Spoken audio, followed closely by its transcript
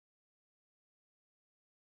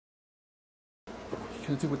you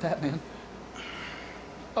gonna do with that, man?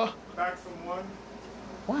 Oh. Back from one.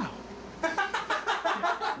 Wow.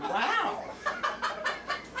 Wow.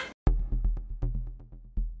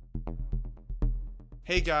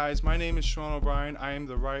 Hey guys, my name is Sean O'Brien. I am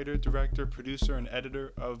the writer, director, producer, and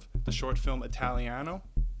editor of the short film Italiano.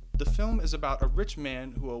 The film is about a rich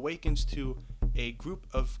man who awakens to a group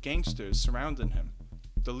of gangsters surrounding him.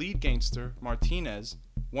 The lead gangster, Martinez,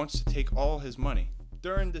 wants to take all his money.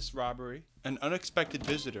 During this robbery, an unexpected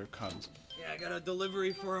visitor comes. Yeah, I got a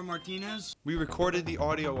delivery for a Martinez. We recorded the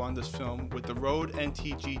audio on this film with the Rode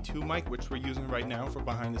NTG2 mic, which we're using right now for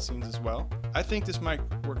behind the scenes as well. I think this mic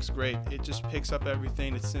works great. It just picks up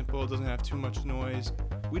everything. It's simple. It doesn't have too much noise.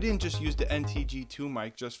 We didn't just use the NTG2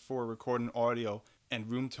 mic just for recording audio and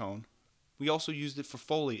room tone. We also used it for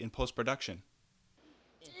Foley in post-production.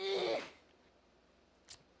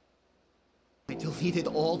 I deleted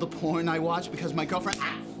all the porn I watched because my girlfriend...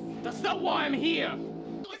 That's not why I'm here!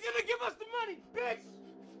 You're gonna give us the money, bitch!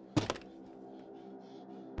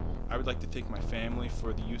 I would like to thank my family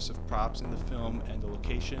for the use of props in the film and the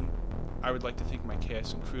location. I would like to thank my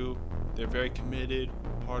cast and crew. They're very committed,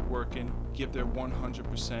 hardworking, give their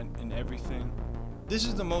 100% in everything. This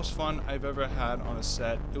is the most fun I've ever had on a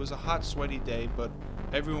set. It was a hot, sweaty day, but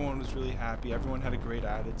everyone was really happy. Everyone had a great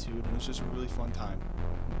attitude, and it was just a really fun time.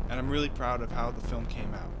 And I'm really proud of how the film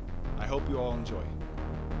came out. I hope you all enjoy.